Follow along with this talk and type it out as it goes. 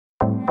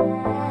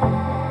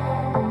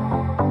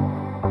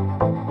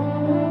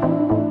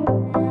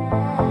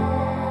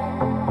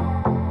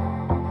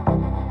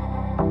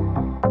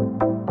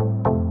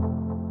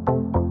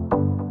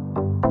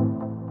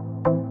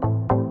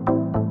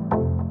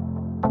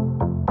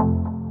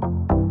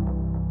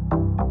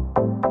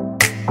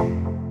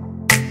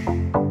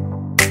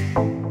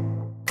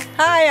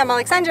Hi, I'm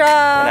Alexandra.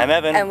 And I'm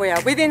Evan. And we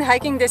are within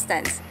hiking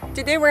distance.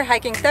 Today we're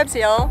hiking Tubbs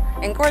Hill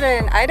in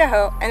Coeur,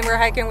 Idaho, and we're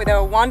hiking with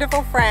our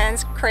wonderful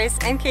friends Chris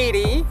and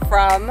Katie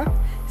from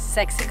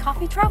Sexy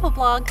Coffee Travel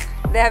Blog.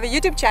 They have a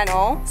YouTube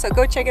channel, so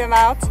go check them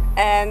out,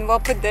 and we'll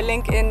put the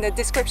link in the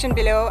description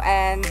below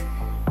and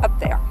up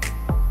there.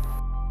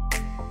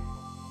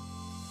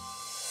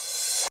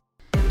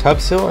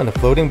 Tubbs Hill and the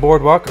Floating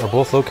Boardwalk are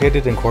both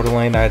located in Coeur,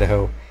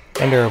 Idaho,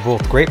 and they are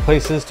both great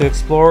places to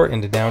explore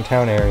in the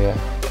downtown area.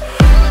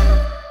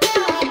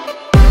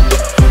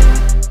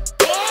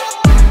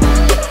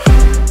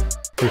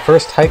 We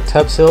first hiked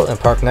Tubbs Hill and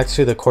parked next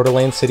to the Coeur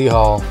d'Alene City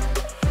Hall.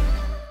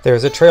 There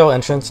is a trail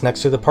entrance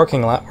next to the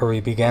parking lot where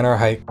we began our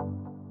hike.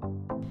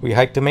 We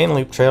hiked the main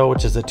loop trail,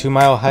 which is a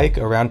 2-mile hike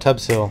around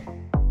Tubbs Hill.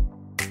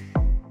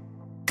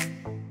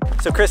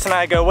 So Chris and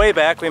I go way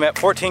back. We met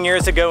 14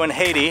 years ago in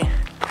Haiti.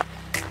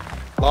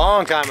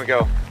 Long time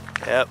ago.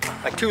 Yep.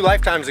 Like 2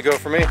 lifetimes ago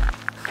for me.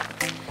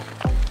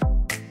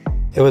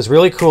 It was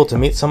really cool to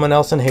meet someone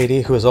else in Haiti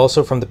who is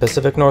also from the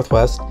Pacific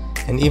Northwest,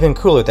 and even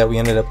cooler that we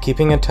ended up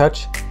keeping in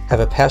touch, have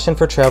a passion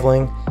for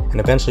traveling, and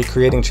eventually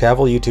creating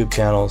travel YouTube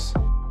channels.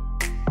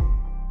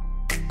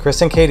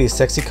 Chris and Katie's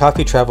Sexy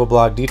Coffee Travel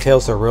Blog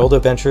details their world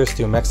adventures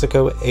through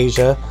Mexico,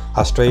 Asia,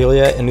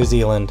 Australia, and New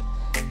Zealand.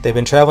 They've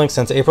been traveling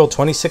since April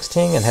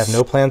 2016 and have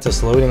no plans of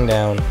slowing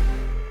down.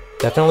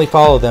 Definitely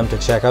follow them to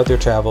check out their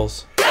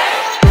travels.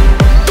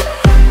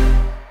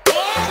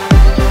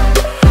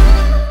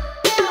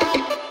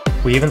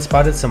 We even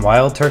spotted some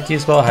wild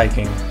turkeys while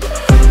hiking.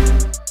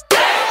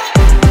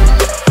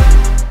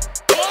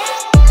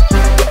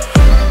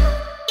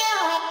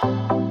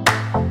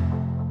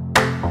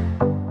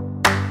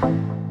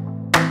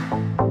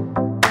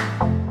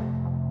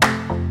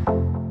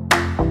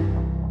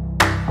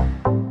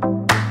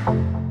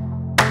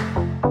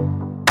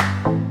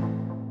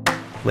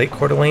 Lake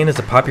Coeur d'Alene is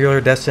a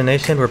popular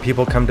destination where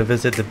people come to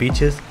visit the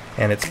beaches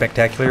and its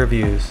spectacular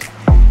views.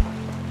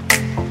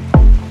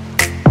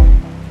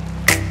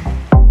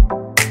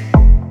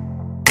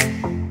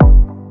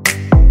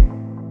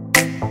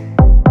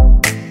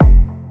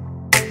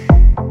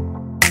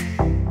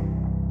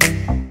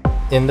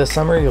 In the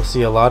summer, you'll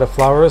see a lot of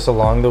flowers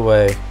along the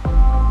way.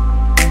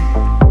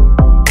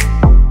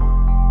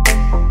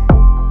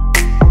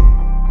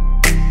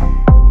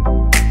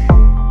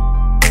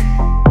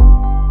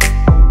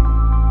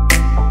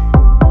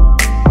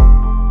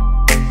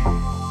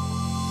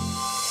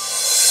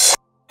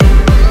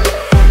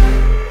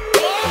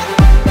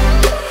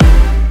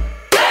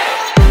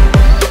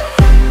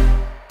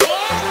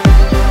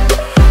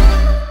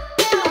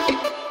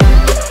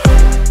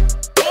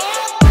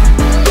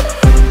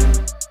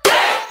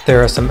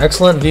 There are some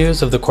excellent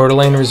views of the Coeur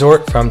d'Alene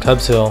Resort from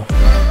Tubbs Hill.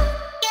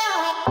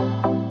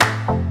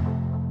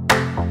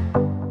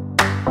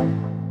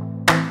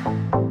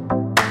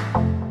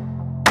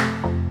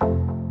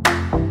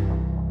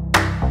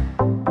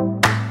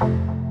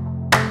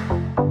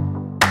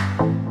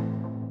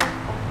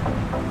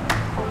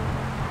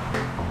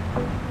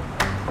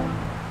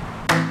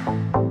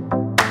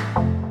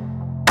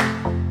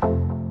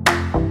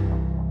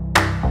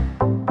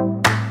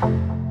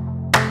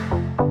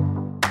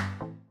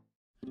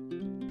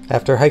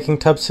 After hiking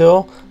Tubbs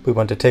Hill, we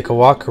went to take a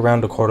walk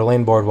around the Coeur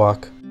d'Alene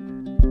Boardwalk.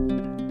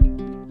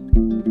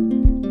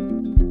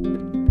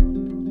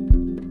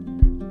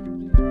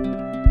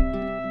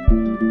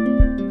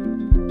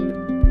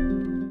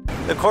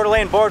 The Coeur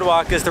d'Alene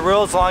Boardwalk is the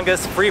world's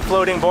longest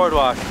free-floating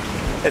boardwalk.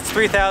 It's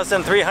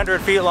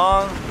 3,300 feet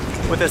long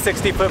with a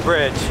 60-foot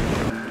bridge.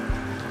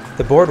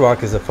 The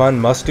boardwalk is a fun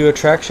must-do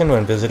attraction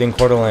when visiting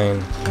Coeur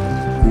d'Alene.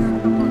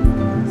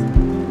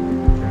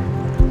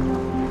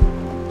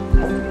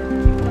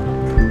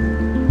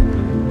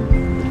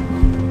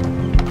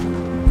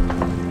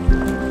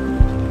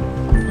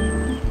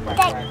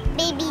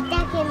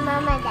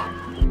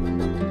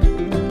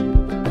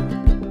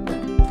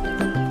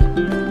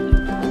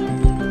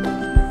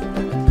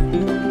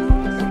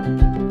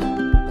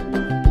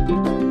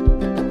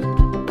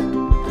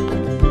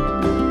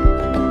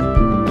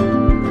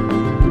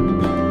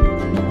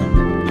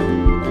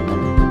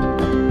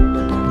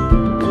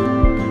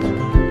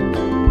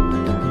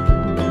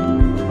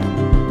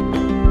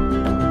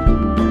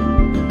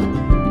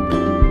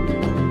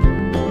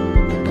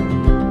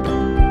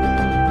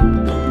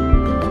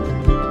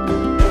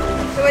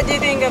 What do you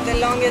think of the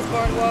longest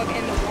boardwalk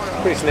in the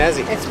world? Pretty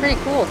snazzy. It's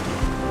pretty cool.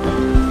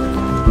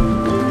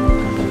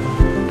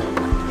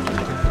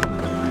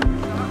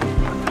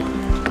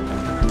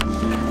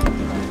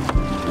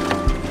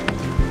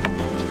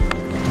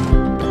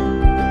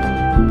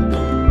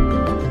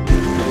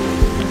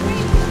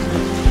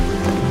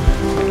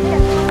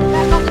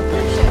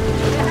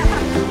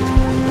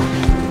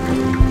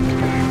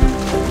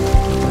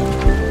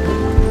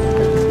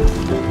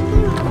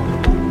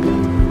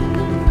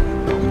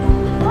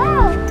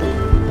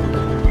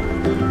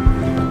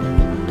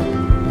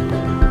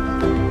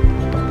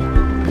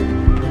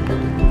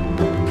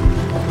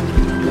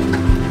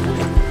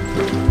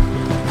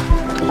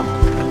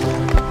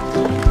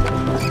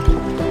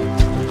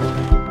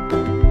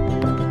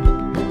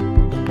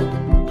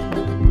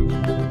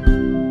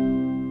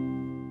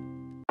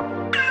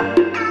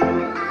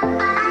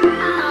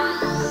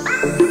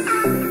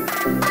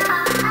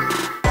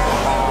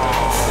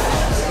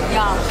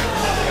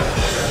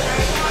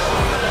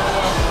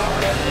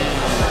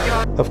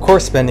 Of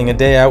course, spending a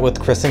day out with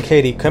Chris and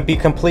Katie couldn't be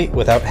complete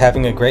without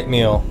having a great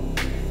meal.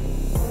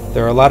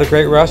 There are a lot of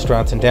great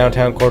restaurants in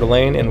downtown Coeur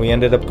d'Alene, and we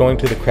ended up going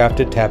to the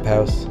Crafted Tap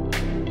House.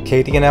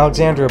 Katie and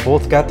Alexandra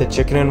both got the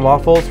chicken and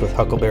waffles with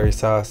huckleberry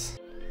sauce.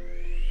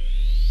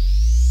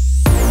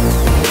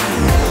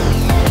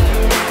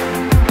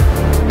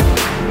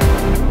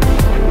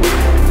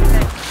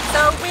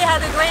 So we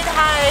had a great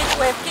hike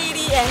with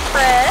Katie and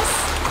Chris.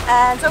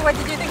 And so what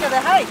did you think of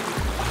the hike?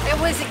 It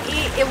was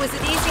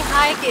an easy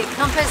hike. It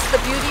encompassed the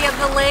beauty of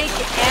the lake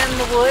and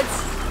the woods.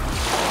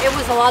 It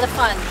was a lot of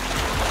fun.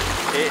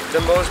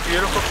 The most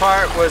beautiful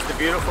part was the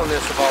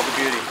beautifulness of all the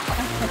beauty.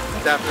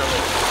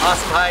 Definitely.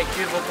 Awesome hike,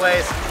 beautiful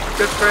place,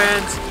 good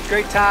friends,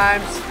 great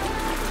times.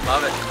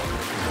 Love it.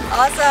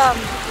 Awesome.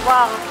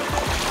 Wow.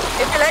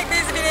 If you like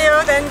this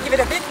video, then give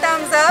it a big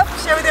thumbs up,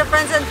 share with your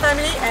friends and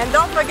family, and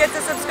don't forget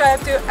to subscribe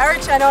to our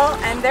channel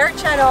and their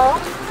channel.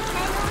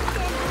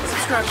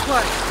 Subscribe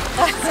twice.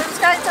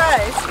 Subscribe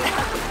twice.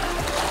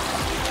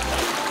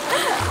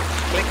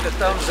 Click the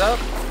thumbs up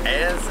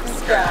and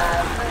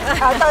subscribe.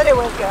 I thought it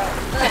was good.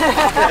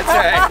 That's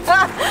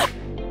right.